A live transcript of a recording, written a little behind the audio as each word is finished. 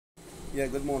Yeah,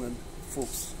 good morning,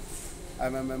 folks.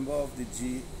 I'm a member of the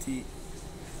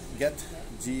Get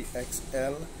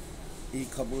GXL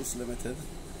e-commerce limited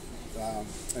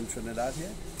in Trinidad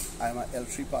here. I'm an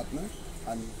L3 partner,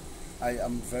 and I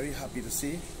am very happy to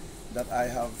say that I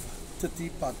have 30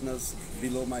 partners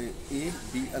below my A,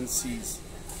 B and C's.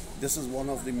 This is one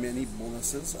of the many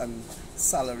bonuses and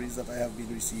salaries that I have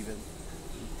been receiving.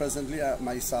 Presently,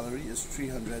 my salary is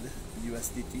 300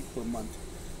 USDT per month.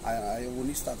 I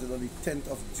only started on the 10th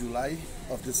of July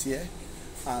of this year,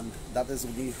 and that is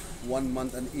only 1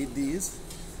 month and 8 days,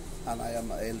 and I am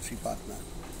an L3 partner.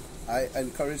 I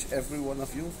encourage every one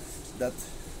of you that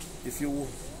if you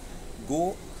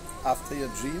go after your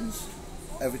dreams,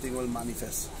 everything will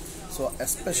manifest. So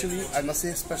especially, I must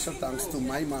say special thanks to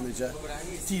my manager,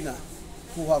 Tina,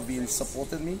 who have been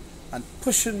supporting me and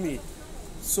pushing me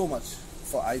so much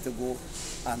for I to go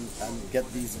and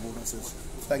get these bonuses.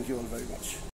 Thank you all very much.